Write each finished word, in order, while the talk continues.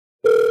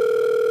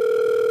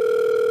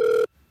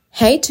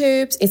Hey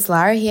Tubes, it's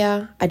Lara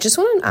here. I just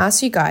want to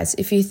ask you guys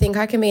if you think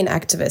I can be an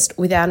activist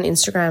without an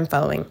Instagram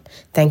following.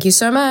 Thank you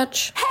so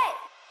much.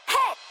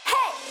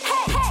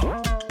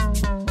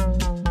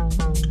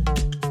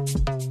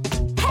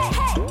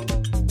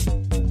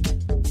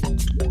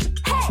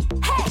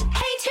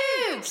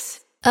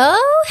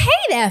 Oh, hey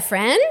there,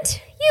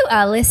 friend. You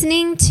are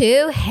listening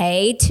to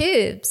Hey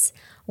Tubes,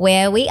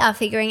 where we are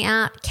figuring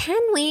out,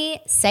 can we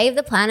save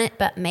the planet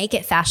but make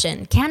it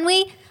fashion? Can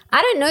we?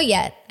 I don't know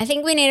yet. I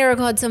think we need to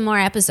record some more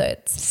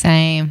episodes.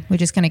 Same. We're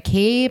just going to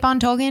keep on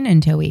talking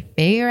until we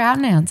figure out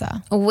an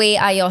answer. We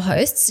are your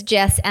hosts,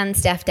 Jess and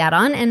Steph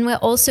Dadon, and we're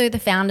also the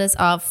founders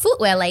of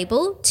footwear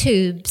label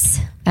Tubes.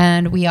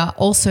 And we are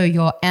also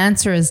your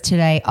answerers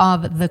today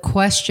of the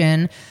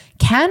question,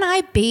 can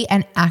I be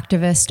an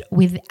activist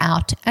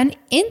without an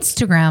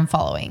Instagram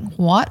following?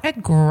 What a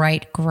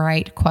great,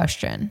 great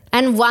question.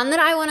 And one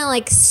that I want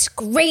to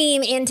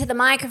scream into the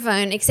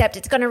microphone, except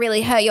it's going to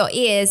really hurt your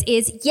ears,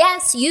 is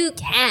yes, you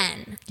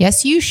can.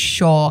 Yes, you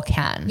sure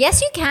can.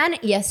 Yes, you can.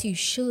 Yes, you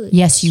should.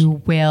 Yes,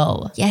 you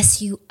will.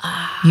 Yes, you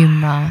are. You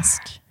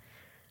must.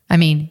 I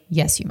mean,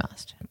 yes, you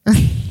must.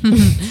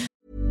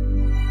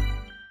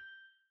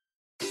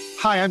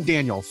 Hi, I'm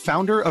Daniel,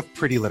 founder of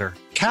Pretty Litter.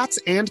 Cats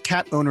and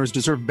cat owners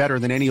deserve better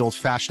than any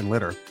old-fashioned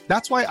litter.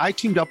 That's why I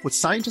teamed up with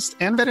scientists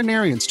and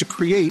veterinarians to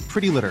create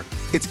Pretty Litter.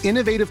 Its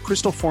innovative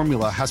crystal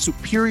formula has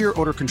superior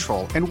odor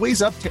control and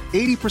weighs up to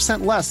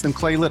 80% less than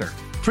clay litter.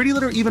 Pretty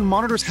Litter even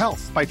monitors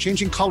health by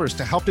changing colors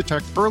to help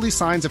detect early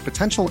signs of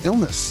potential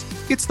illness.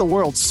 It's the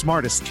world's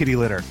smartest kitty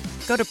litter.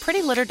 Go to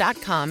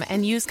prettylitter.com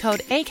and use code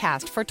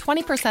ACAST for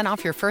 20%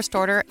 off your first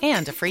order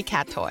and a free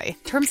cat toy.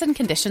 Terms and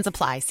conditions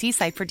apply. See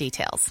site for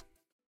details.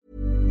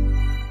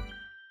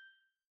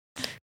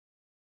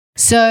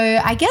 So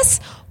I guess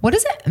what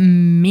does it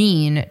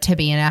mean to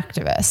be an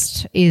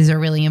activist is a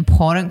really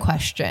important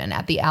question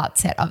at the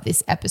outset of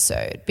this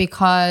episode,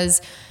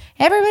 because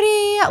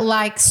everybody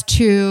likes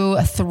to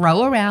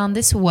throw around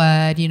this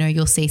word. You know,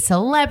 you'll see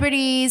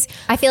celebrities.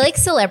 I feel like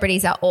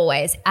celebrities are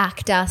always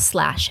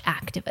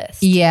actor/activist.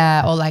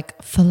 Yeah, or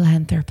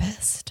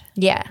philanthropist.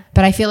 Yeah.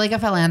 But I feel like a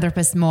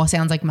philanthropist more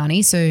sounds like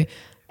money, so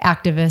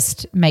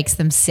activist makes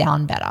them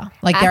sound better.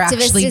 Like they're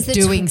actually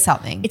doing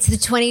something. It's the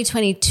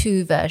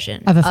 2022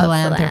 version of a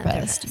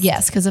philanthropist.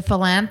 Yes, because a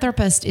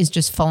philanthropist is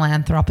just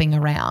philanthroping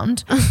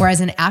around,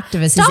 whereas an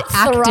activist is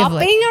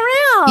actively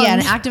around. Yeah, an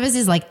activist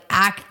is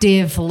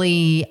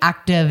actively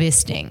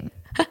activisting.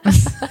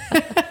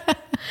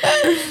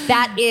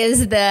 That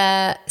is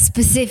the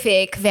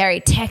specific, very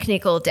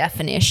technical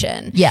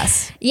definition.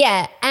 Yes.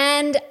 Yeah,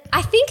 and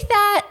I think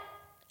that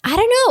I don't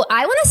know.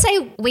 I want to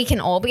say we can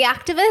all be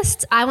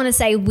activists. I want to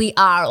say we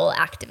are all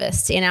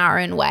activists in our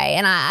own way.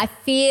 And I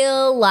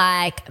feel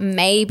like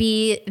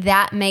maybe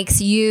that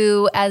makes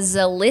you as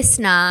a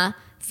listener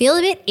feel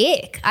a bit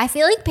ick. I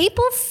feel like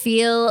people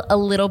feel a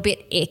little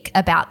bit ick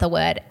about the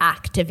word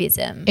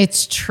activism.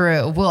 It's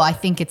true. Well, I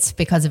think it's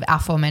because of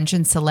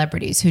aforementioned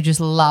celebrities who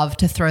just love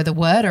to throw the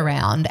word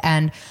around.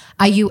 And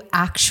are you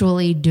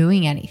actually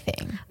doing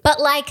anything? But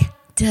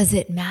does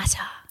it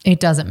matter? It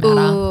doesn't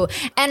matter. Ooh.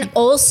 And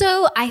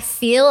also, I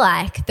feel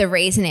like the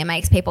reason it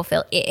makes people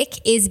feel ick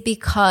is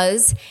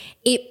because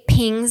it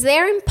pings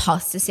their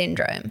imposter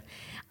syndrome.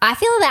 I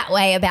feel that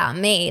way about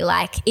me.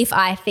 If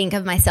I think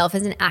of myself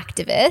as an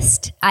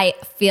activist, I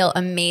feel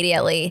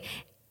immediately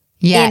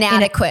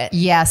inadequate.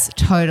 Yes,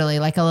 totally.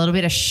 A little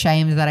bit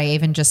ashamed that I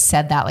even just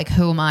said that.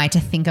 Who am I to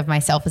think of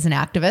myself as an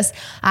activist?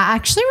 I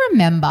actually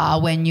remember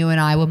when you and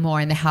I were more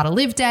in the How to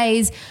Live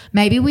days,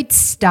 maybe we'd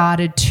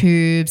started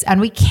Tubes and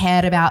we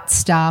cared about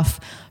stuff,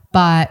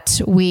 but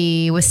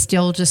we were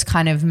still just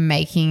kind of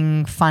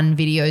making fun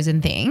videos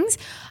and things.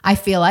 I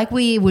feel like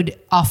we would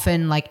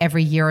often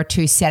every year or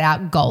two set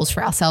out goals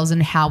for ourselves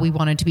and how we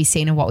wanted to be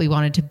seen and what we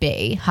wanted to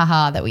be.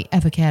 That we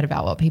ever cared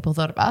about what people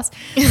thought of us.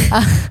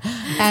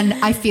 And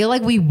I feel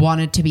like we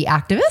wanted to be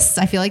activists.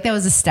 I feel like there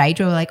was a stage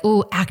where we're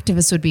oh,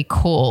 activists would be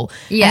cool.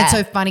 Yeah. And it's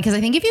so funny because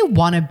I think if you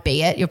want to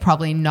be it, you're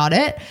probably not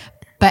it.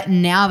 But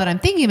now that I'm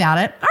thinking about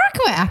it, I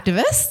reckon we're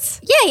activists.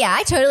 Yeah,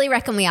 I totally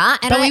reckon we are.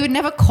 But we would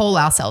never call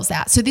ourselves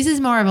that. So this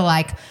is more of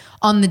a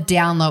on the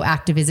down low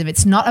activism.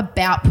 It's not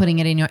about putting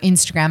it in your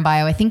Instagram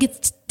bio. I think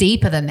it's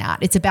deeper than that.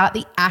 It's about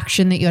the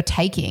action that you're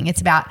taking.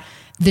 It's about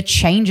the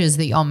changes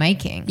that you're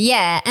making.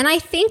 Yeah. And I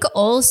think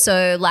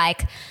also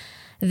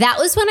that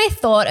was when I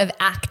thought of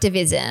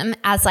activism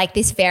as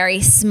this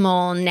very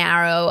small,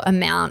 narrow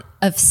amount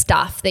of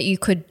stuff that you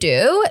could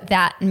do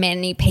that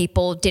many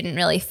people didn't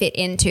really fit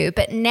into.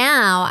 But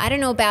now, I don't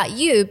know about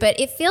you, but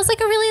it feels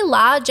like a really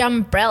large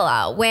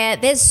umbrella where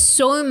there's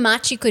so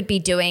much you could be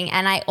doing.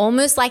 And I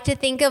almost like to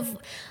think of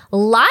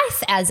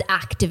life as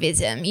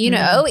activism. You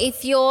know,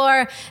 if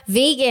you're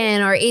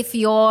vegan or if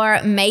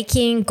you're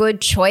making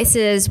good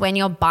choices when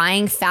you're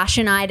buying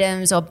fashion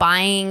items or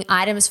buying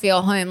items for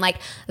your home,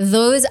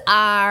 those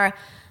are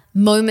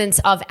moments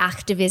of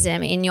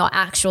activism in your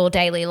actual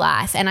daily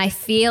life. And I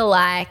feel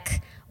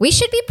like We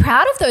should be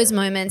proud of those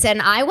moments,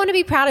 and I want to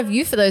be proud of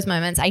you for those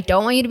moments. I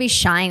don't want you to be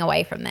shying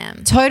away from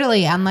them.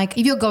 Totally. And like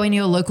if you're going to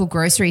your local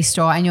grocery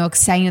store and you're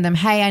saying to them,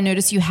 hey, I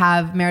noticed you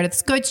have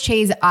Meredith's goat's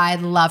cheese.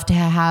 I'd love to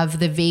have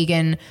the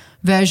vegan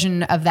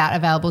version of that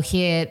available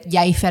here.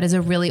 Yay Fed is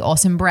a really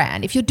awesome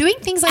brand. If you're doing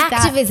things like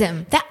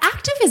Activism.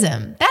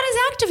 that is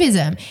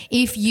activism.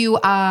 If you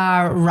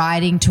are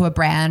writing to a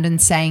brand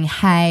and saying,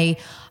 hey,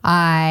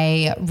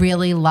 I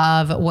really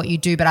love what you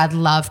do, but I'd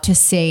love to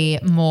see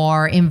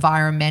more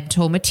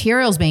environmental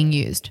materials being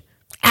used.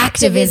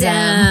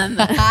 Activism.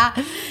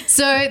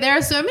 So there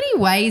are so many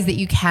ways that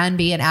you can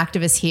be an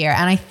activist here.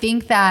 And I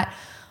think that,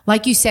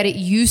 like you said, it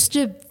used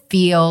to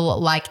feel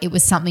like it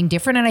was something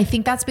different. And I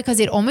think that's because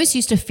it almost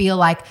used to feel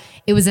like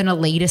it was an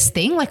elitist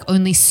thing, like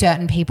only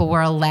certain people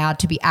were allowed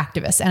to be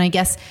activists. And I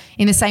guess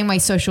in the same way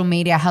social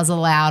media has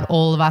allowed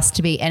all of us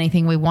to be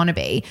anything we want to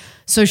be,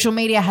 social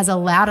media has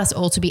allowed us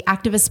all to be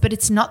activists, but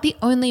it's not the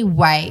only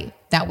way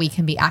that we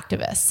can be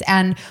activists.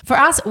 And for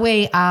us,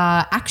 we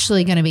are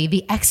actually going to be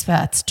the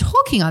experts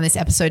talking on this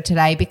episode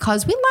today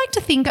because we like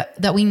to think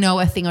that we know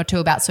a thing or two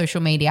about social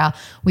media.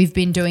 We've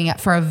been doing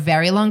it for a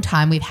very long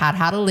time. We've had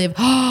How to Live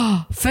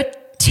for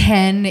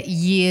 10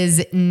 years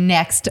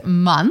next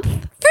month.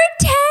 For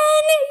 10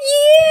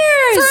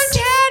 years! For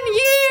 10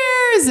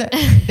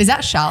 years! Is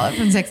that Charlotte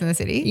from Sex and the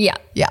City? Yeah.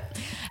 Yeah.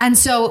 And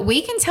so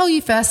we can tell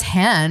you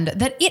firsthand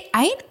that it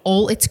ain't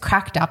all it's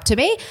cracked up to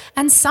be.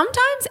 And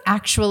sometimes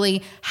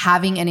actually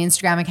having an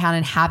Instagram account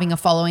and having a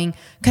following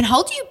can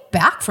hold you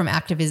back from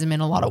activism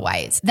in a lot of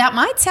ways. That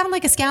might sound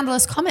like a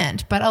scandalous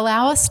comment, but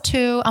allow us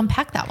to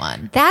unpack that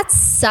one. That's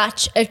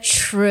such a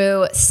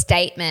true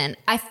statement.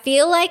 I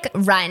feel like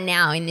right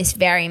now in this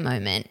very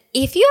moment,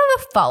 if you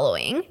have a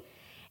following,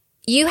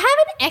 you have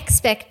an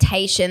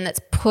expectation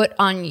that's put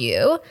on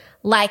you,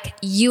 like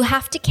you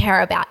have to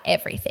care about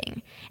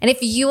everything. And if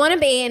you want to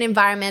be an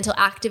environmental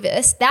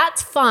activist,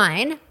 that's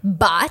fine,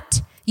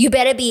 but you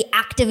better be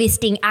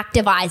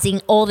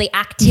activizing all the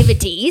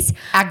activities.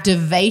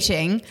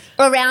 Activating.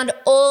 Around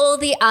all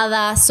the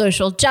other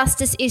social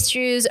justice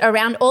issues,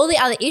 around all the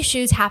other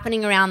issues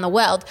happening around the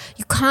world.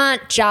 You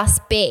can't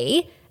just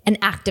be an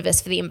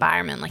activist for the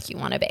environment like you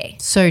want to be.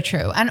 So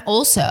true. And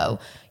also,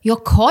 you're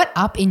caught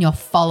up in your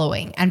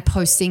following and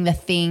posting the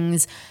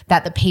things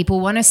that the people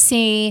want to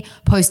see,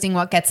 posting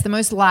what gets the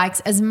most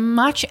likes, as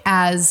much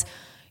as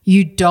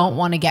you don't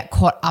want to get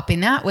caught up in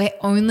that. We're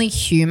only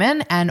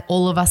human and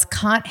all of us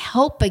can't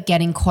help but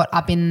getting caught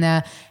up in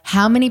the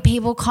how many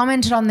people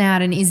commented on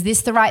that and is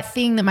this the right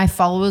thing that my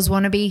followers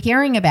want to be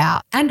hearing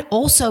about? And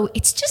also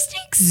it's just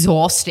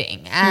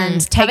exhausting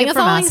and Having a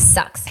following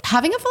sucks.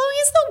 Having a following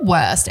is the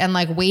worst. And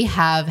like we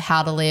have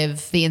How to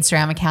Live, the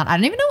Instagram account. I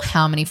don't even know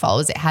how many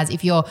followers it has.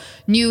 If you're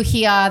new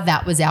here,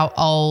 that was our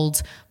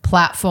old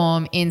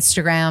platform,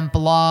 Instagram,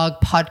 blog,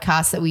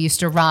 podcast that we used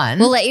to run.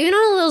 We'll let you in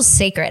on a little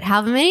secret.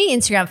 How many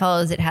Instagram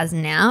followers it has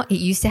now? It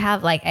used to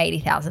have like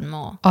 80,000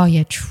 more. Oh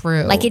yeah,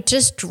 true. Like it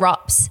just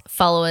drops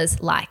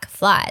followers like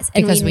flies.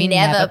 And because we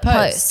never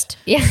post.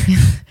 Yeah.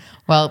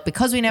 Well,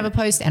 because we never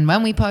post and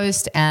when we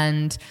post,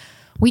 and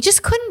we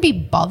just couldn't be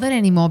bothered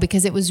anymore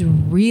because it was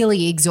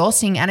really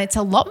exhausting, and it's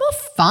a lot more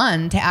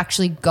fun to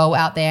actually go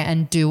out there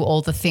and do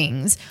all the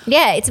things.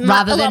 Yeah, it's a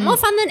lot more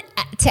fun than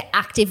to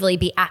actively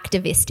be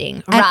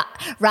activisting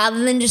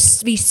rather than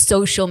just be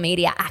social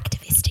media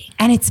activisting.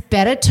 And it's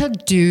better to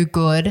do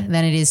good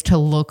than it is to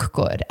look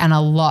good. And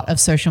a lot of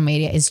social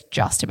media is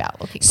just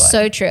about looking good.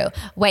 So true.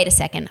 Wait a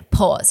second.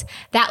 Pause.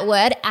 That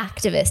word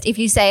activist, if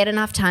you say it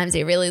enough times,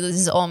 it really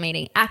loses all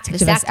meaning.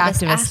 Activist. I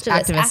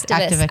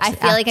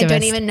feel like I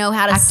don't even know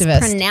how to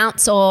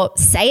pronounce or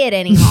say it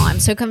anymore.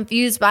 I'm so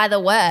confused by the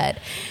word.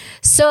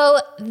 So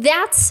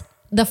that's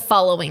the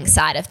following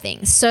side of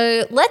things.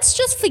 So let's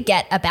just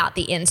forget about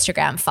the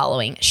Instagram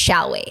following,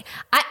 shall we?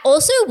 I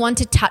also want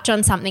to touch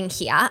on something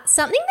here,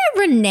 something that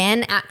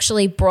Renan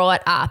actually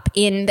brought up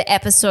in the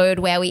episode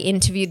where we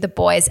interviewed the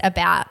boys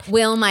about,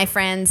 will my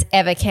friends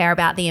ever care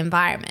about the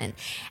environment?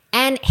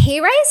 And he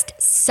raised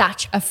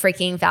such a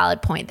freaking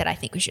valid point that I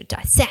think we should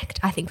dissect.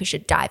 I think we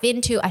should dive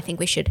into. I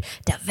think we should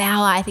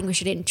devour. I think we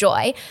should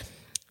enjoy.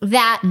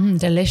 That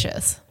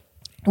delicious.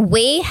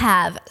 We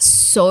have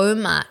so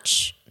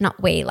much,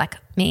 not we like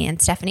me and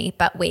Stephanie,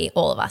 but we,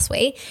 all of us,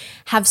 we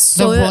have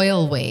so...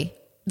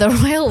 The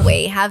royal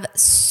we have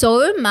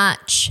so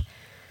much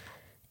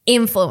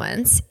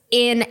influence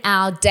in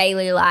our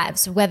daily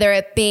lives, whether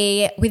it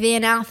be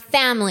within our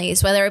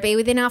families, whether it be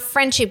within our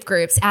friendship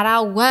groups, at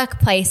our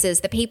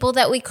workplaces, the people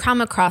that we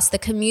come across, the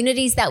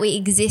communities that we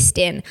exist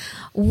in.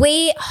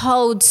 We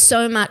hold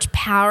so much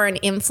power and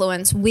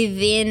influence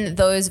within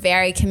those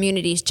very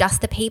communities,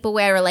 just the people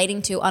we're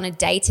relating to on a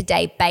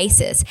day-to-day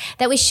basis,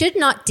 that we should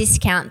not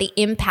discount the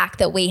impact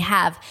that we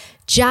have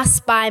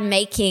just by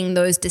making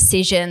those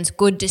decisions,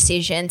 good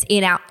decisions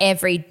in our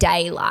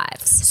everyday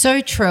lives.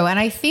 So true. And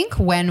I think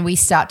when we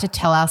start to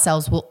tell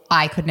ourselves, well,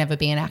 I could never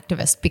be an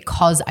activist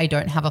because I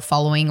don't have a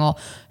following, or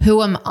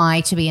who am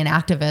I to be an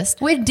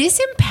activist, we're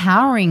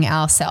disempowering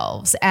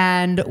ourselves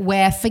and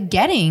we're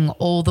forgetting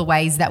all the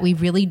ways that we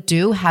really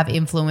do have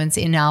influence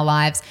in our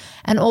lives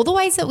and all the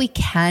ways that we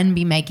can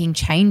be making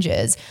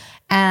changes.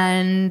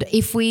 And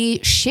if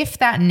we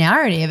shift that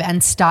narrative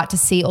and start to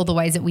see all the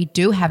ways that we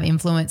do have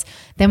influence,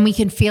 then we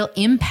can feel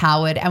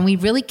empowered and we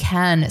really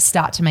can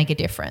start to make a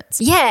difference.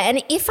 Yeah.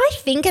 And if I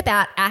think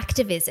about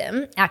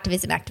activism,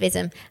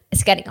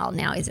 it's getting old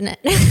now, isn't it?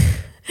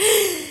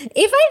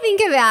 If I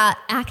think about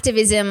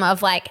activism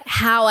of like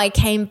how I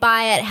came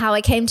by it, how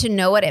I came to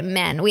know what it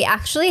meant, we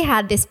actually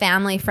had this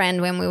family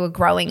friend when we were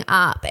growing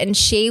up, and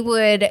she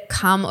would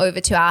come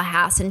over to our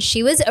house, and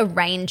she was a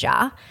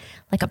ranger,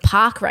 like a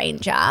park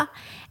ranger.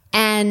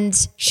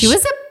 And she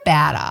was a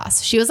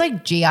badass. She was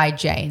like G.I.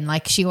 Jane.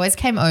 Like she always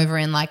came over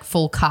in like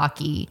full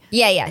khaki.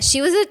 Yeah.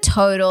 She was a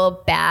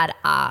total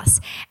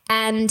badass.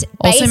 And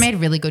also made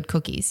really good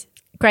cookies.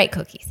 Great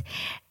cookies.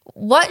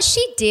 What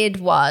she did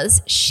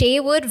was she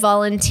would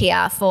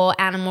volunteer for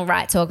animal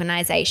rights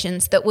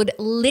organizations that would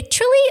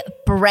literally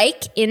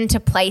break into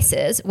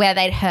places where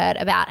they'd heard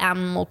about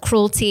animal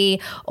cruelty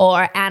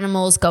or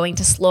animals going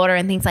to slaughter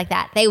and things like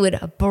that. They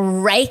would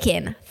break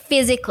in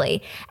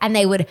physically and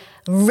they would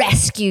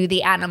rescue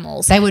the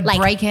animals. They would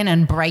break in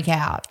and break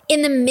out.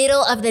 In the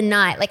middle of the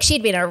night. Like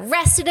she'd been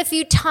arrested a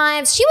few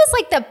times. She was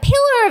like the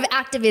pillar of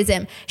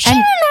activism. She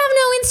didn't have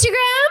no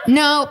Instagram.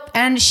 No,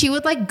 and she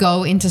would like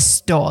go into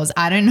stores.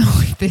 I don't know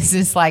if this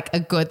is like a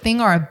good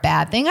thing or a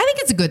bad thing. I think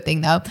it's a good thing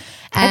though.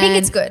 I think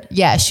it's good.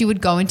 Yeah, she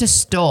would go into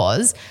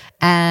stores,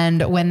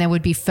 and when there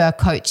would be fur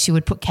coats, she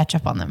would put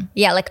ketchup on them.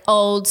 Yeah, like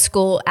old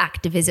school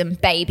activism,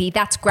 baby.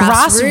 That's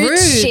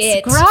grassroots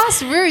shit.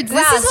 Grassroots.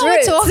 This is what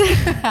we're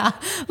talking about.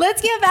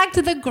 Let's get back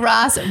to the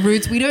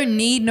grassroots. We don't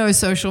need no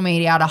social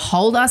media to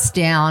hold us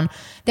down.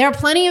 There are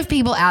plenty of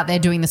people out there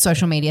doing the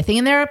social media thing,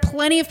 and there are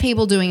plenty of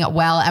people doing it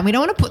well, and we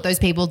don't want to put those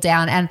people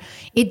down, and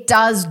it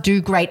does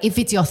do great if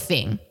it's your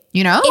thing.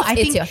 You know, I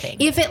think your thing.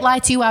 If it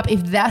lights you up,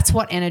 if that's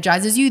what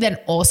energizes you, then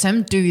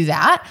awesome, do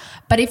that.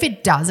 But if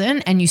it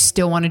doesn't and you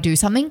still want to do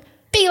something,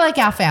 be like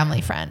our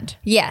family friend.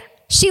 Yeah.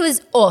 She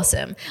was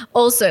awesome.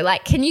 Also,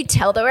 like, can you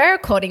tell that we're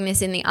recording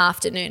this in the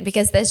afternoon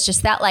because there's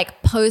just that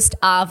like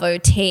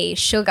post-Arvo tea,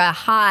 sugar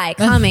high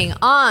coming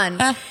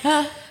on.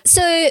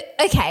 So,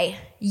 okay.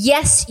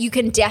 Yes, you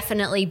can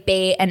definitely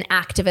be an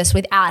activist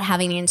without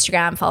having an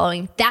Instagram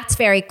following. That's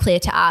very clear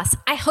to us.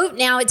 I hope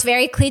now it's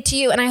very clear to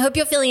you, and I hope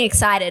you're feeling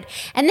excited.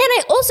 And then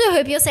I also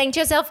hope you're saying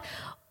to yourself,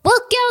 well,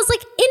 girls,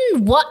 like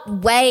in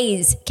what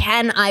ways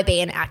can I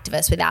be an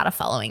activist without a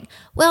following?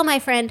 Well, my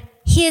friend,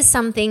 here's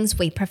some things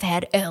we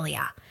prepared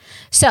earlier.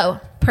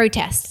 So,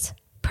 protests.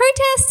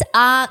 Protests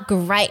are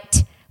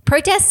great.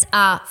 Protests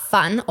are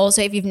fun.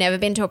 Also, if you've never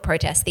been to a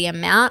protest, the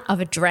amount of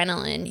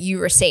adrenaline you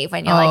receive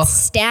when you're like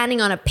standing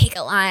on a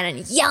picket line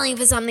and yelling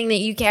for something that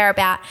you care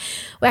about.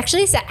 We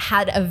actually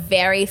had a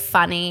very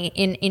funny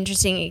and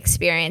interesting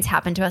experience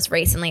happen to us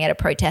recently at a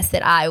protest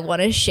that I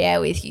want to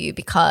share with you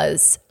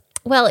because,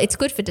 well, it's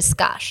good for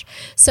discussion.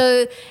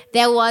 So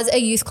there was a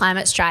youth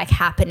climate strike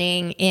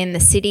happening in the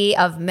city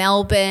of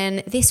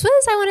Melbourne. This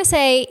was, I want to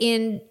say,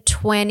 in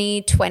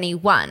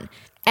 2021.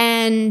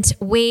 And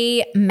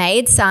we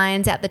made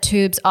signs at the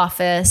Tubes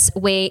office.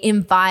 We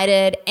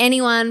invited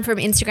anyone from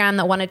Instagram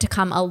that wanted to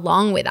come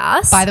along with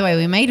us. By the way,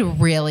 we made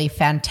really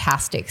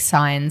fantastic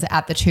signs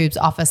at the Tubes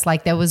office.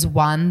 Like there was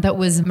one that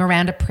was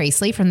Miranda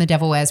Priestley from The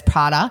Devil Wears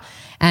Prada.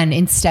 And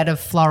instead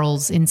of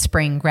florals in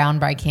spring,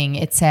 groundbreaking,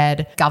 it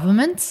said,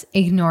 governments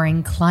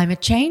ignoring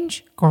climate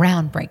change,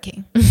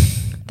 groundbreaking.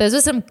 Those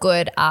were some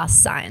good ass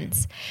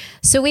signs.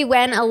 So we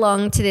went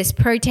along to this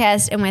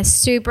protest and we're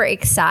super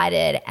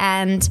excited.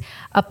 And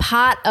a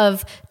part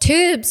of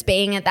Tubes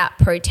being at that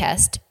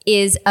protest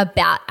is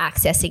about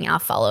accessing our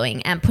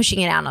following and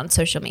pushing it out on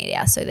social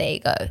media. So there you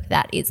go.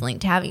 That is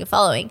linked to having a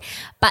following.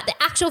 But the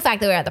actual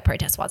fact that we're at the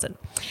protest wasn't.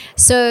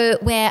 So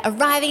we're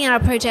arriving at our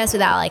protest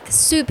with our like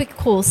super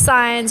cool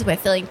signs. We're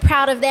feeling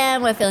proud of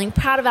them. We're feeling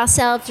proud of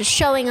ourselves for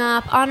showing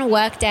up on a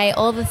work day,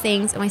 all the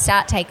things. And we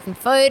start taking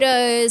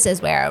photos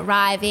as we're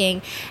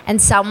arriving.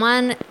 And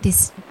someone,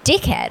 this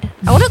dickhead,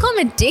 I want to call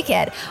him a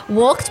dickhead,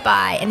 walked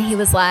by and he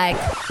was like,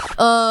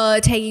 oh,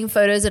 taking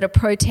photos at a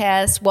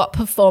protest, what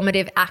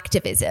performative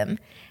activism. And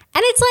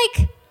it's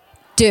like,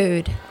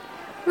 dude,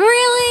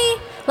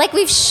 really? Like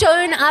we've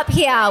shown up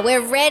here, we're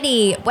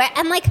ready.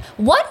 And like,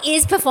 what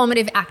is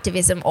performative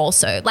activism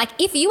also? Like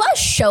if you are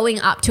showing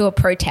up to a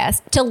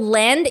protest to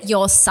lend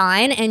your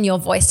sign and your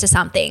voice to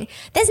something,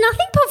 there's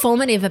nothing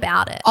performative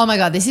about it. Oh my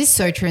God, this is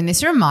so true. And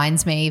this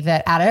reminds me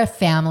that at a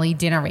family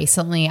dinner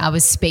recently, I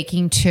was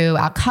speaking to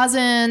our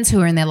cousins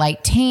who are in their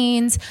late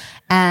teens.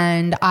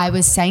 And I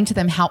was saying to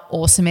them how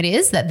awesome it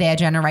is that their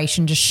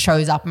generation just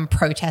shows up and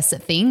protests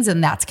at things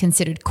and that's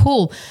considered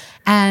cool.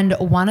 And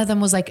one of them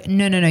was like,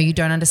 no, you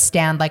don't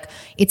understand. Like,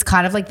 it's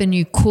kind of like the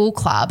new cool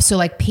club. So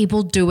like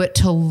people do it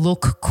to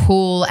look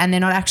cool and they're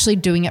not actually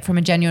doing it from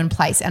a genuine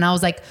place. And I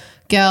was like,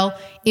 girl,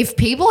 if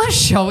people are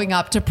showing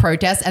up to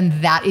protest and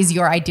that is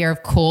your idea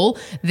of cool,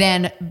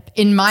 then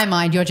in my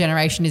mind, your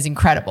generation is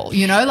incredible.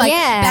 You know, like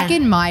back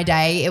in my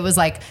day, it was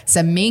like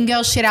some mean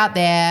girl shit out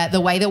there.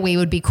 The way that we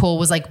would be cool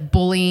was like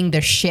bullying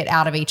the shit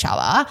out of each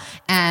other.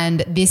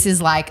 And this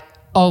is like,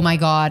 oh my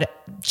God,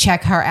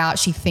 check her out.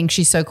 She thinks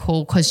she's so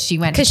cool because she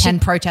went to 10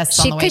 protests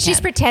on the weekend. Because she's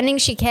pretending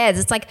she cares.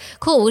 It's like,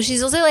 cool. Well,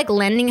 she's also like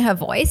lending her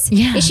voice.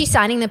 Yeah. Is she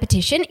signing the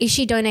petition? Is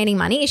she donating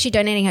money? Is she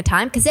donating her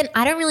time? Because then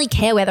I don't really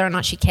care whether or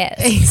not she cares.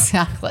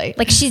 Exactly.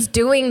 Like she's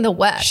doing the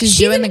work. She's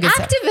doing the an good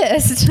stuff.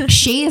 activist.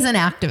 She is an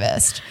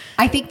activist.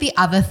 I think the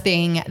other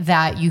thing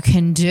that you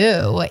can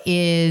do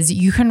is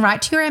you can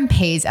write to your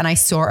MPs, and I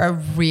saw a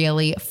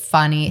really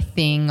funny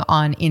thing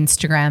on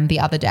Instagram the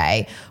other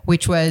day,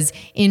 which was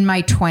in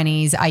my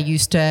 20s, I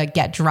used to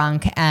get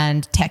drunk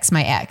and text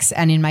my ex,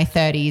 and in my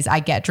 30s,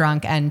 I get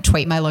drunk and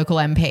tweet my local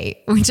MP,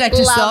 which I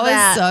just thought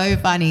was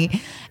so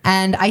funny.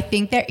 And I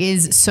think there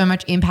is so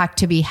much impact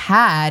to be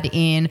had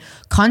in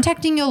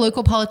contacting your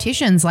local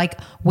politicians. Like,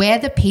 we're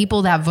the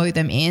people that vote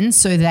them in,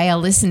 so they are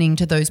listening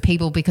to those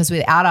people, because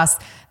without us,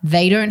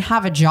 they don't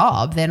have a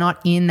job. They're not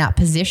in that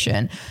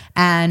position.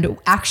 And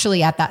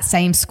actually at that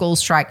same school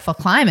strike for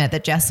climate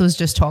that Jess was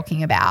just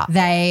talking about,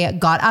 they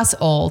got us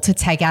all to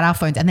take out our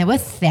phones, and there were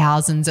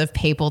thousands of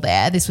people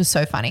there. This was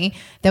so funny.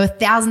 There were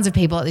thousands of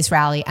people at this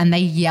rally, and they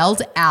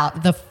yelled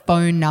out the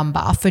phone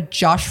number for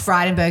Josh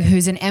Frydenberg,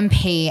 who's an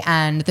MP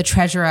and the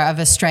Treasurer of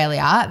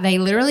Australia. They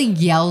literally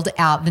yelled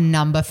out the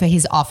number for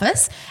his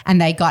office, and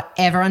they got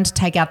everyone to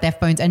take out their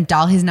phones and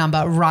dial his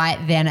number right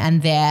then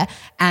and there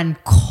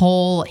and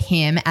call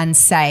him and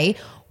say,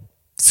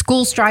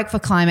 School Strike for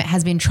Climate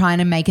has been trying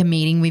to make a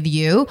meeting with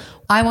you.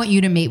 I want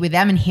you to meet with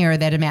them, and here are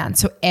their demands.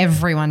 So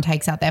everyone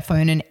takes out their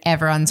phone and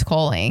everyone's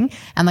calling.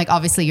 And like,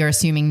 obviously you're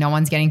assuming no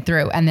one's getting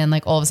through. And then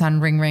like all of a sudden,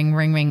 ring, ring,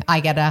 ring, ring.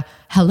 I get a,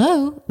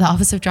 hello, the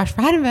office of Josh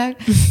Frydenberg.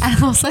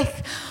 And I was like,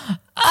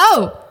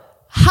 oh,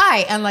 hi.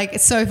 And like,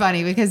 it's so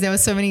funny because there were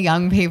so many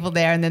young people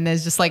there. And then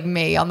there's just like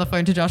me on the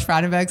phone to Josh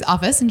Frydenberg's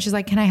office. And she's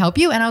like, can I help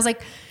you? And I was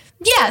like,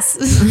 yes,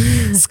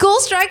 School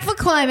Strike for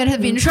Climate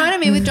have been trying to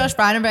meet with Josh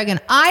Frydenberg,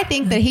 and I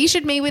think that he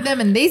should meet with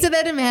them, and these are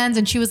their demands.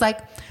 And she was like,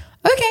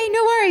 okay,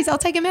 no worries, I'll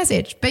take a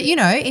message. But you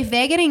know, if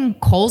they're getting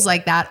calls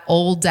like that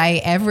all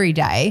day, every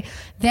day,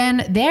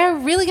 then they're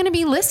really going to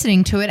be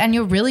listening to it, and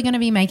you're really going to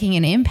be making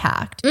an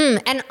impact.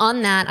 And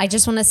on that, I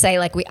just want to say,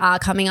 like, we are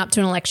coming up to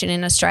an election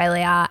in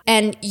Australia,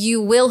 and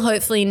you will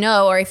hopefully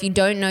know, or if you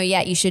don't know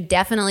yet, you should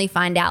definitely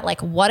find out,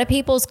 like, what are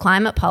people's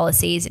climate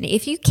policies? And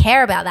if you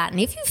care about that, and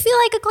if you feel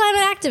like a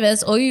climate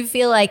activist, or you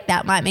feel like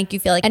that might make you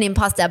feel like an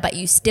imposter, but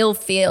you still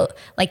feel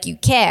like you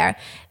care,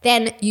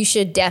 then you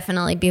should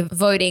definitely be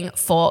voting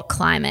for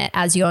climate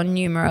as your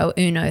numero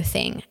uno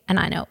thing. And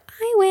I know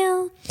I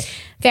will.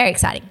 Very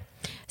exciting.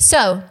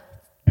 So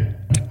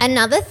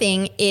another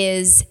thing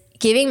is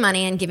giving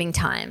money and giving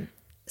time.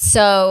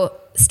 So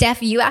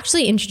Steph, you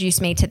actually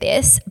introduced me to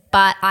this,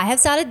 but I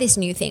have started this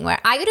new thing where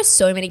I go to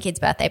so many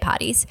kids' birthday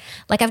parties.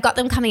 Like, I've got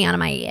them coming out of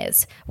my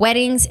ears,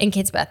 weddings and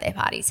kids' birthday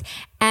parties.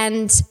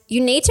 And you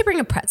need to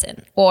bring a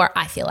present, or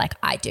I feel like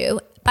I do.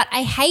 But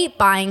I hate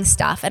buying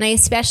stuff, and I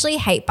especially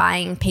hate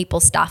buying people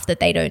stuff that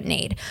they don't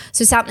need.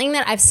 So something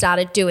that I've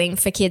started doing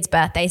for kids'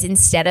 birthdays,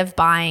 instead of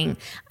buying,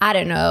 I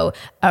don't know,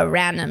 a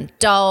random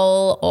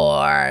doll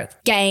or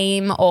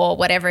game or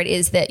whatever it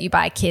is that you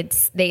buy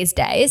kids these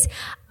days,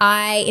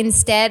 I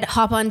instead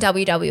hop on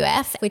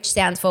WWF, which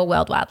stands for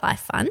World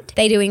Wildlife Fund.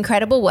 They do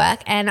incredible work,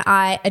 and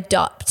I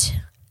adopt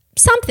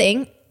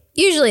something.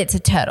 Usually it's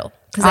a turtle.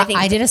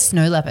 I did a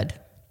snow leopard.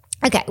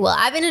 Okay, well,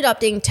 I've been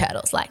adopting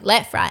turtles like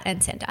left, right,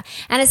 and center.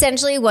 And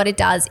essentially what it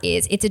does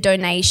is it's a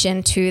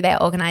donation to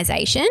their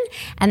organization.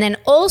 And then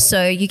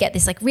also you get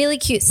this like really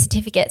cute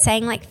certificate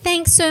saying like,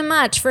 thanks so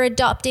much for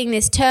adopting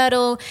this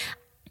turtle.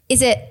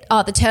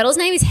 The turtle's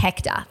name is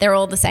Hector. They're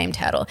all the same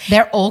turtle.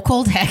 They're all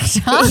called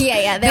Hector?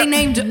 Yeah. They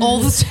named all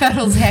the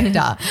turtles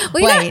Hector.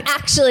 Well, you're not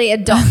actually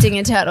adopting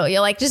a turtle.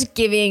 You're like just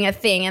giving a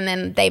thing, and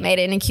then they made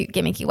it in a cute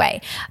gimmicky way.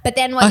 But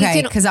then what you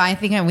can... because I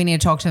think we need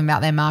to talk to them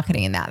about their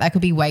marketing and that. That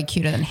could be way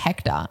cuter than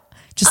Hector.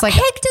 Just like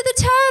Hector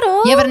the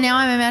turtle. Yeah, but now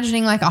I'm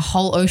imagining like a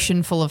whole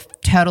ocean full of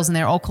turtles, and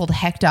they're all called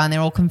Hector, and they're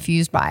all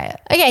confused by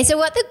it. Okay, so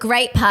what the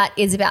great part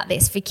is about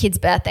this for kids'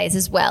 birthdays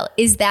as well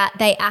is that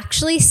they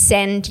actually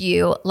send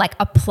you like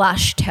a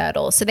plush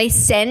turtle. So they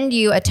send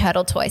you a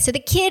turtle toy. So the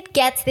kid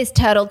gets this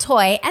turtle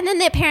toy, and then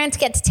their parents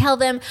get to tell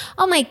them,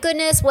 oh my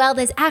goodness, well,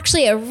 there's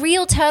actually a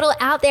real turtle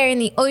out there in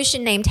the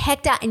ocean named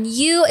Hector, and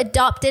you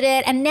adopted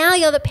it, and now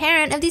you're the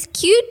parent of this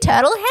cute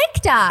turtle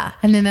Hector.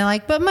 And then they're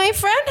like, but my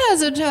friend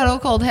has a turtle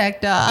called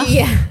Hector.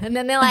 Yeah. And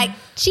then they're like,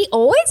 she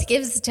always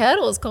gives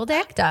turtles called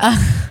Hector.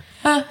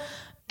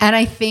 And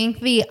I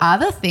think the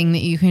other thing that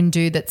you can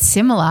do that's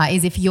similar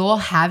is if you're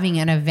having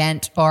an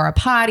event or a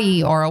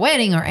party or a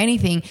wedding or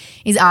anything,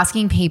 is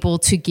asking people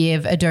to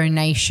give a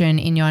donation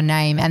in your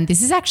name. And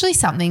this is actually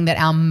something that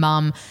our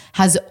mum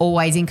has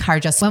always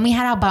encouraged us. When we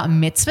had our bar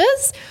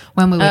mitzvahs,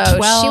 when we were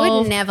 12. She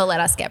would never let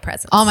us get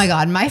presents. Oh my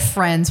God, my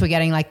friends were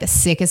getting like the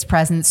sickest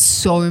presents,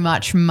 so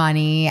much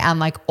money and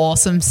like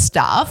awesome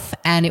stuff.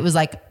 And it was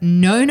like,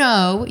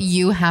 no,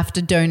 you have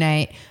to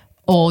donate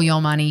all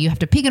your money. You have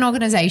to pick an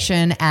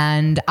organization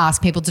and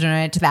ask people to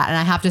donate to that. And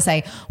I have to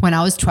say, when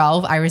I was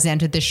 12, I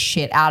resented the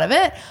shit out of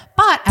it.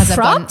 But as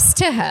props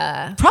to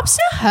her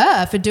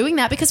for doing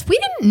that, because we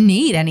didn't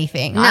need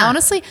anything. No.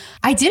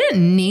 I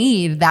didn't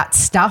need that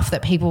stuff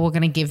that people were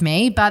going to give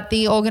me. But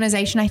the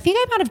organization, I think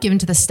I might have given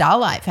to the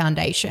Starlight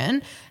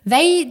Foundation,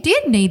 they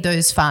did need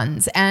those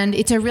funds. And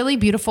it's a really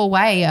beautiful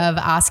way of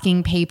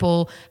asking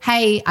people,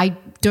 hey, I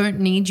don't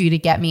need you to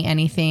get me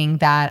anything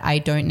that I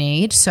don't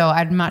need. So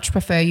I'd much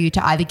prefer you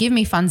to either give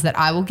me funds that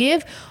I will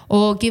give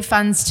or give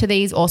funds to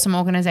these awesome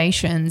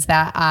organizations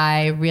that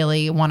I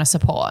really want to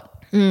support.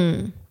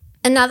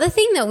 Another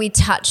thing that we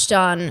touched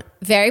on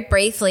very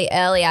briefly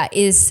earlier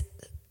is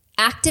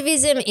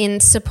activism in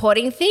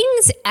supporting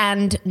things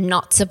and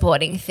not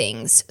supporting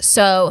things.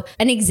 So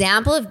an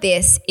example of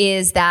this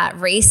is that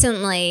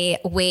recently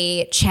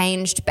we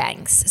changed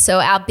banks. So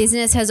our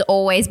business has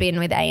always been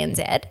with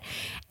ANZ.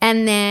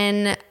 And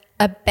then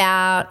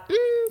about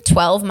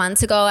 12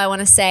 months ago, I want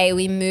to say,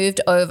 we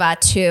moved over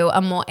to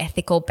a more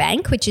ethical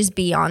bank, which is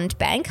Beyond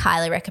Bank.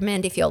 Highly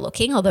recommend if you're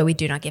looking, although we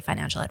do not give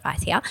financial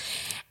advice here.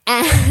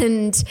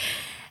 And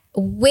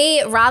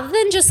we, rather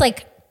than just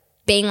like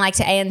being like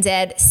to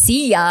ANZ,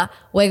 see ya,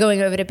 we're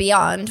going over to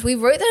Beyond, we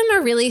wrote them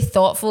a really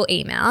thoughtful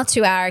email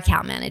to our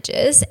account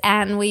managers,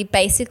 and we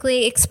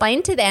basically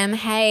explained to them,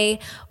 hey,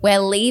 we're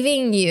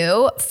leaving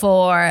you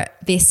for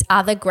this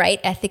other great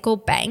ethical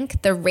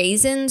bank. The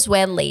reasons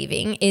we're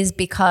leaving is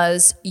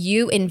because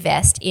you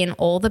invest in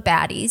all the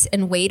baddies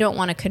and we don't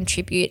want to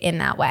contribute in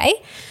that way.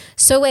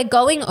 So we're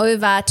going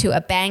over to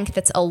a bank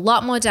that's a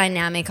lot more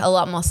dynamic, a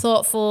lot more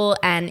thoughtful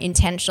and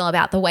intentional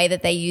about the way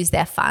that they use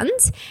their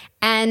funds,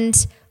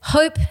 and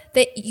hope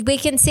that we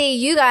can see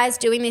you guys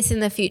doing this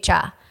in the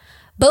future.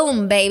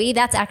 Boom, baby.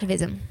 That's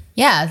activism.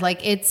 Yeah,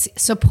 like it's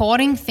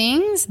supporting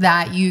things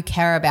that you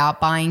care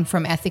about, buying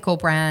from ethical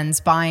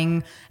brands,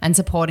 buying and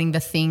supporting the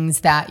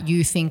things that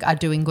you think are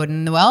doing good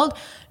in the world,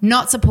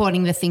 not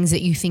supporting the things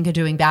that you think are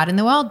doing bad in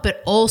the world,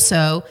 but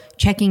also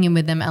checking in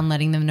with them and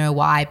letting them know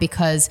why.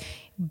 Because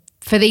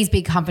for these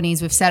big companies,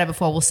 we've said it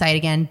before, we'll say it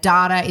again,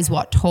 data is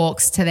what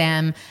talks to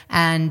them,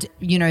 and,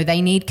 you know,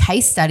 they need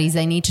case studies.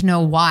 They need to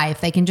know why.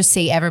 If they can just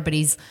see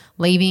everybody's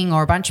leaving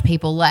or a bunch of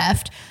people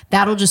left,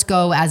 that'll just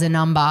go as a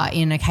number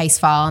in a case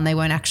file and they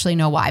won't actually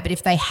know why. But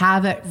if they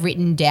have it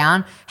written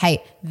down,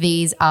 hey,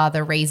 these are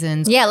the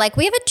reasons. Yeah, like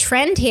we have a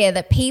trend here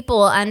that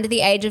people under the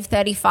age of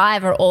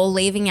 35 are all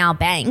leaving our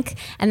bank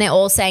and they're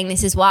all saying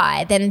this is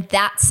why, then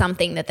that's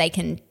something that they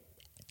can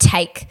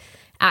take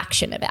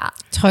action about.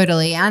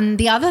 Totally. And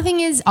the other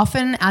thing is,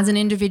 often as an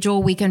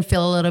individual, we can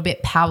feel a little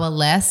bit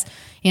powerless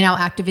in our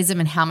activism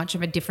and how much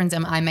of a difference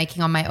am I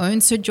making on my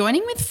own. So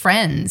joining with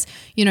friends,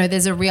 you know,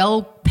 there's a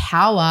real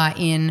power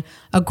in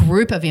a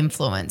group of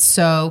influence.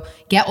 So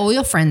get all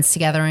your friends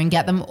together and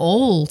get them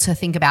all to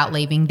think about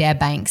leaving their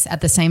banks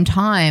at the same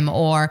time,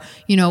 or,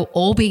 you know,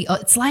 all be,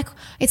 it's like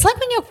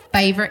when your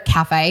favorite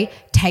cafe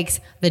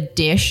takes the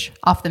dish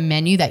off the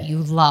menu that you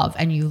love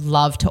and you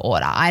love to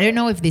order. I don't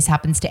know if this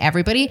happens to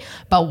everybody,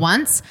 but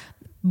once,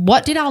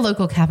 what did our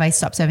local cafe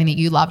stop serving that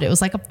you loved? It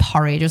was like a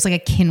porridge. It was like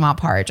a quinoa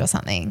porridge or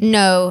something.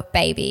 No,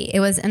 baby. It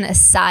was an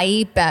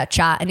acai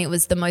bercha, and it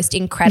was the most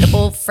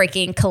incredible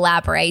freaking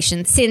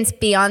collaboration since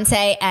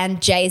Beyonce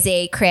and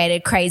Jay-Z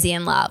created Crazy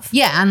in Love.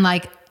 Yeah, and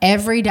like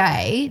every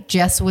day,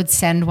 Jess would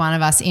send one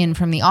of us in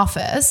from the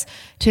office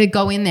to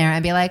go in there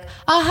and be like,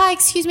 oh, hi,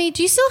 excuse me,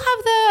 do you still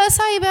have the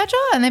acai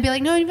bercha? And they'd be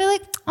like, no. And you'd be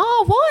like,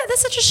 oh, what?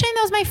 That's such a shame.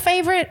 That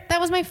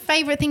was my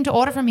favorite thing to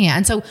order from here.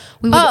 And so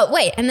we would. Oh,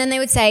 wait. And then they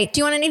would say, do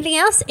you want anything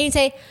else? And you'd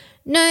say,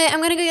 no, I'm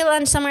going to go get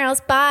lunch somewhere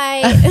else.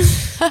 Bye.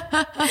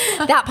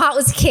 That part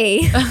was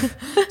key.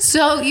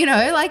 So, you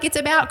know, like it's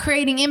about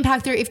creating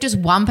impact through, if just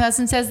one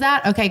person says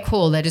that, okay,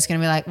 cool. They're just going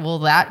to be like, well,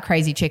 that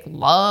crazy chick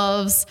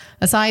loves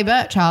acai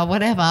bercha,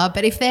 whatever.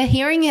 But if they're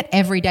hearing it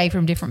every day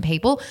from different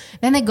people,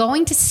 then they're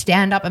going to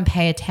stand up and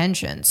pay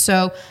attention.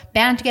 So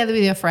band together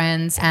with your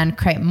friends and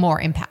create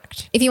more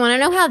impact. If you want to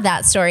know how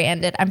that story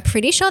ended, I'm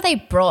pretty sure they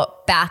brought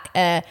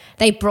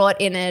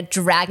in a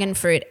dragon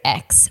fruit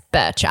X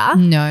bercha.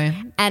 No.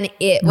 And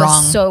it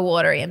was so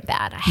watery and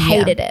bad. I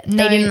hated it.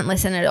 No. They didn't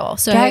listen at all.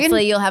 So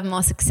hopefully you'll have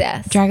more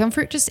success. Dragon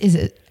fruit just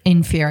is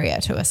inferior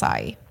to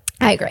acai.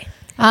 I agree.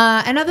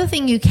 Another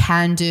thing you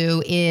can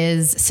do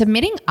is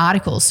submitting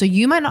articles. So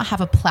you might not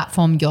have a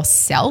platform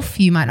yourself,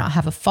 you might not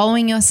have a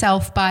following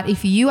yourself, but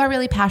if you are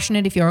really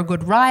passionate, if you're a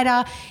good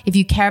writer, if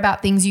you care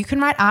about things, you can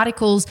write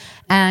articles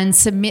and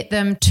submit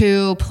them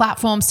to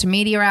platforms, to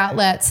media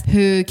outlets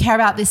who care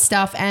about this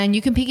stuff, and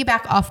you can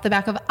piggyback off the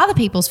back of other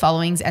people's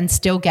followings and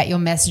still get your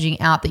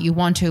messaging out that you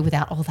want to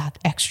without all that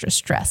extra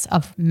stress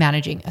of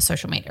managing a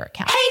social media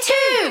account. Hey,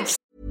 Tubes!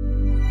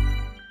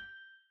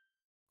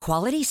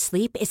 Quality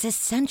sleep is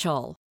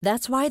essential.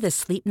 That's why the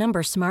Sleep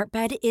Number Smart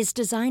Bed is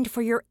designed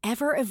for your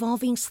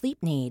ever-evolving sleep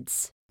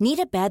needs. Need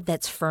a bed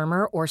that's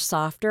firmer or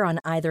softer on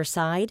either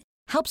side?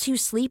 Helps you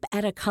sleep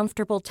at a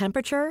comfortable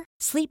temperature?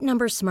 Sleep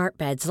Number Smart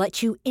Beds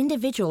let you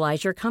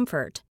individualize your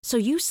comfort so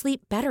you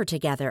sleep better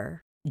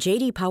together.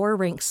 JD Power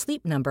ranks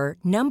Sleep Number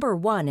number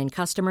 1 in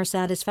customer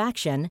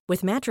satisfaction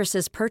with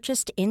mattresses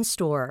purchased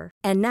in-store.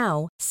 And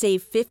now,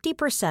 save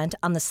 50%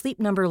 on the Sleep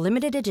Number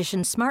Limited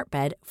Edition Smart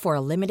Bed for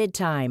a limited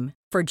time.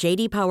 For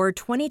JD Power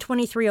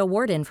 2023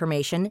 award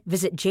information,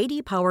 visit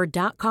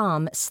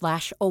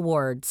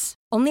jdpower.com/awards.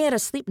 Only at a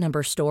Sleep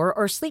Number store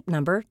or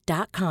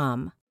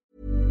sleepnumber.com.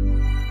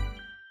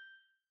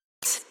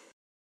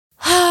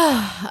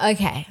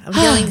 Okay, I'm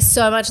feeling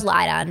so much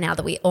lighter now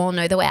that we all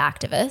know that we're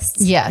activists.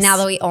 Yes. Now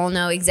that we all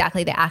know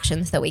exactly the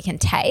actions that we can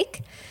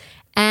take.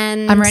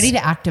 And I'm ready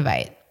to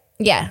activate.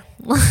 Yeah.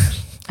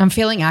 I'm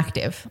feeling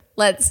active.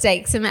 Let's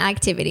take some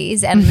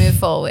activities and move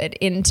forward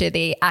into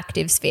the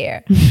active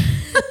sphere.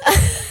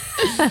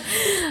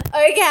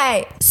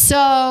 Okay.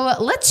 So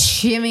let's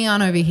shimmy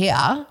on over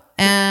here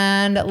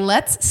and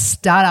let's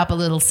start up a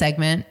little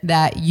segment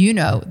that you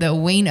know, that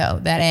we know,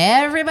 that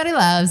everybody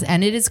loves,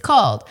 and it is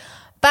called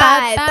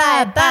Bye,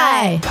 bye,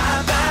 bye.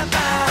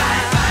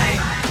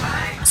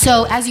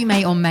 So as you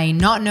may or may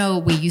not know,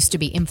 we used to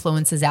be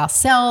influencers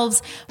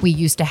ourselves. We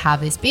used to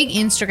have this big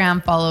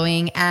Instagram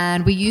following,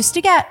 and we used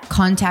to get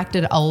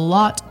contacted a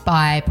lot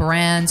by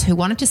brands who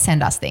wanted to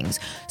send us things.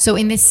 So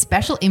in this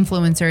special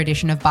influencer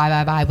edition of Bye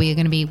Bye Bye, we are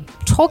going to be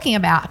talking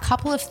about a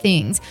couple of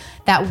things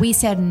that we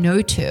said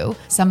no to,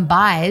 some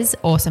buys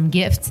or some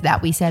gifts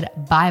that we said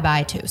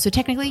bye-bye to. So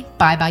technically,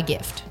 bye-bye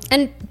gift.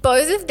 And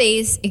both of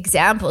these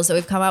examples that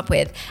we've come up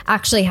with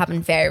actually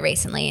happened very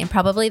recently and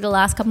probably the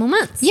last couple of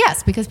months.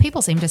 Yes, because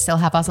people seem to still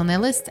have us on their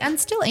lists and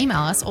still email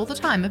us all the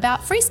time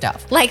about free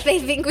stuff. Like they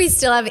think we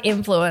still have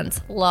influence.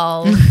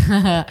 Lol.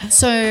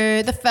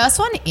 So the first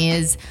one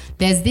is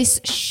there's this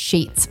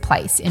sheets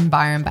place in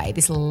Byron Bay,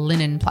 this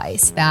linen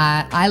place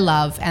that I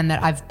love and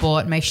that I've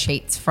bought my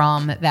sheets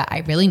from that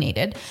I really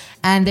needed.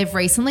 And they've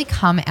recently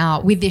come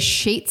out with this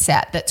sheet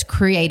set that's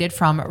created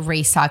from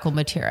recycled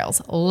materials.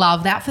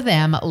 Love that for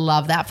them.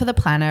 Love that for the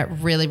planet.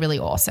 Really, really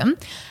awesome.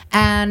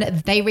 And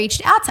they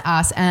reached out to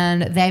us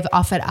and they've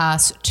offered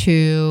us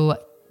to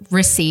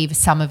receive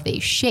some of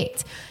these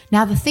sheets.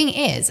 Now, the thing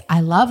is, I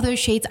love those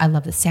sheets. I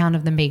love the sound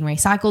of them being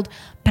recycled,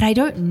 but I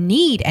don't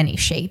need any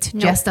sheets.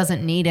 Nope. Jess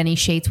doesn't need any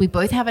sheets. We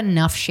both have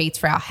enough sheets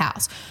for our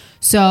house.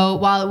 So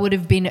while it would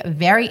have been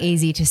very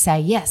easy to say,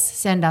 yes,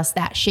 send us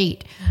that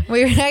sheet,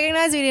 we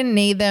recognized we didn't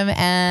need them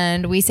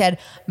and we said,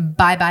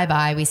 bye, bye,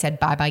 bye. We said,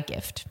 bye, bye,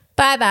 gift.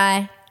 Bye,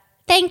 bye.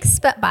 Thanks,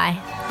 but bye.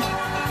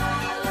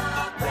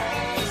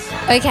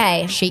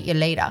 Okay. Sheet you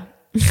later.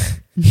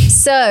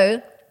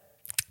 So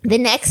the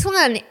next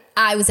one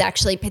I was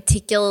actually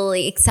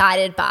particularly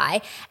excited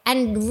by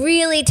and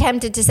really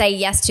tempted to say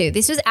yes to.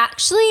 This was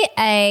actually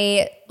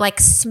a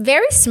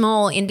very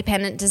small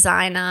independent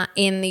designer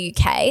in the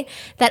UK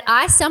that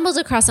I stumbled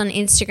across on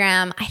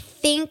Instagram. I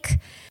think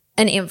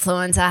an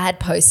influencer had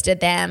posted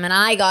them and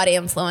I got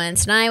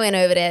influenced and I went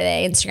over to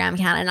their Instagram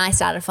account and I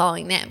started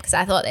following them because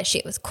I thought their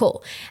shit was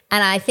cool.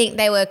 And I think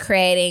they were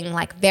creating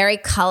like very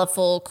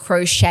colorful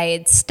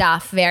crocheted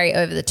stuff, very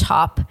over the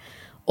top.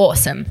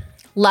 Awesome.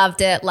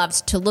 Loved it,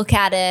 loved to look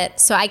at it.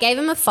 So I gave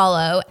them a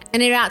follow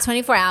and in about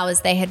 24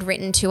 hours they had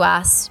written to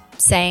us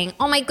saying,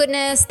 oh my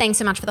goodness, thanks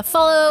so much for the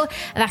follow.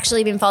 I've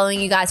actually been following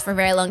you guys for a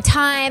very long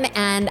time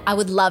and I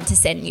would love to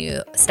send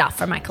you stuff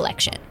from my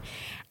collection.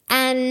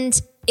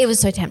 And it was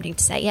so tempting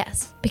to say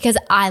yes because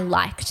I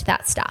liked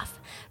that stuff.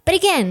 But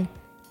again,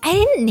 I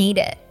didn't need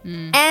it.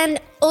 And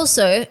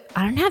also,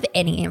 I don't have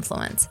any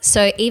influence.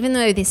 So even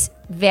though this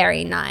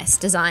very nice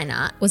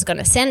designer was going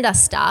to send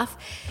us stuff,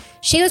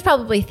 she was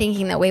probably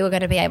thinking that we were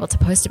going to be able to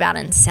post about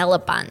it and sell a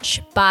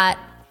bunch. But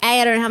A,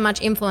 I don't have much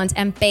influence,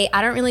 and B,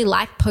 I don't really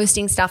like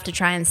posting stuff to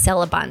try and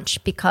sell a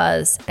bunch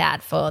because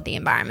bad for the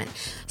environment.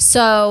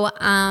 So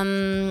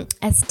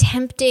as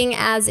tempting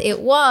as it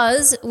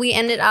was, we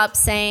ended up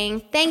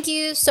saying thank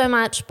you so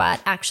much,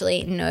 but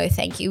actually no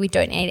thank you. We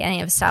don't need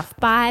any of the stuff.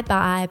 Bye,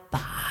 bye,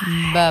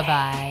 bye.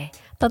 Bye-bye.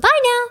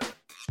 Bye-bye now.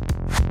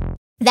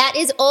 That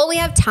is all we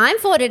have time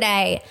for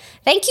today.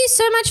 Thank you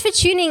so much for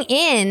tuning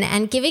in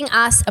and giving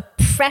us a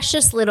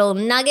precious little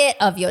nugget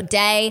of your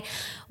day.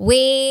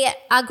 We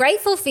are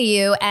grateful for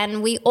you,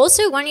 and we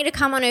also want you to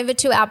come on over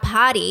to our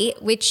party,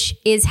 which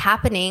is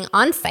happening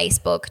on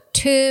Facebook,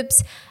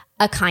 Tubes,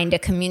 a Kinder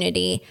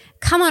Community.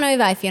 Come on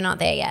over if you're not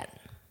there yet.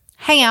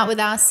 hang out with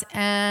us,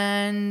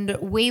 and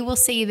we will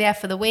see you there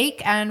for the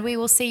week, and we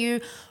will see you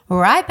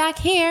right back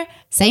here,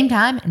 same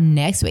time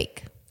next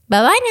week.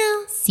 Bye-bye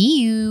now.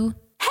 See you.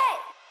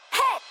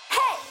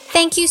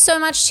 Thank you so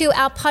much to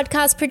our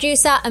podcast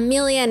producer,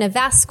 Amelia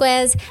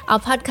Navasquez, our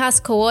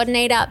podcast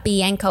coordinator,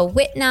 Bianca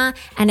Whitner,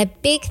 and a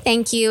big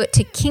thank you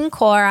to King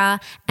Cora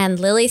and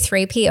Lily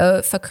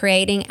 3PO for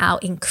creating our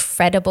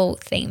incredible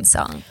theme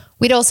song.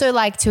 We'd also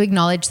like to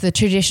acknowledge the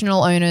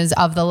traditional owners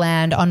of the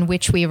land on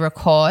which we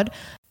record,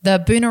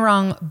 the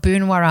Boonwurrung,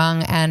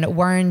 Boonwurrung, and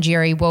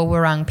Wurundjeri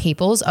Woi-wurrung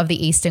peoples of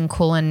the Eastern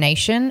Kulin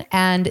Nation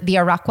and the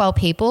Arakwal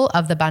people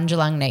of the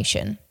Bundjalung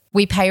Nation.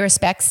 We pay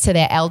respects to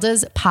their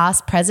elders,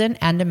 past, present,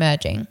 and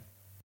emerging.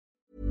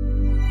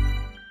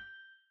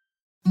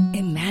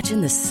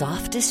 Imagine the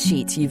softest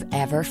sheets you've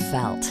ever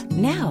felt.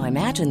 Now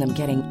imagine them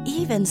getting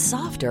even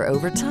softer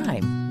over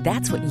time.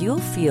 That's what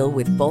you'll feel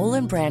with Boll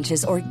 &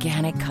 Branch's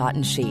organic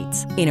cotton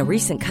sheets. In a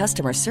recent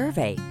customer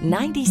survey,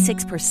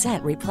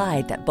 96%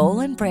 replied that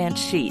Boll & Branch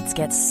sheets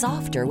get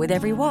softer with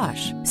every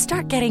wash.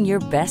 Start getting your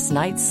best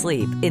night's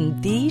sleep in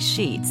these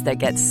sheets that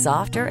get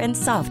softer and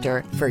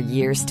softer for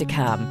years to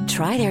come.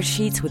 Try their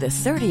sheets with a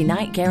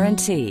 30-night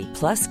guarantee.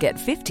 Plus, get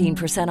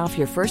 15% off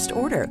your first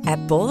order at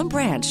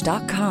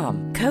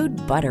bollandbranch.com. Code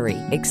BUTTERY.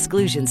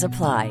 Exclusions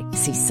apply.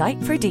 See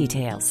site for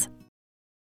details.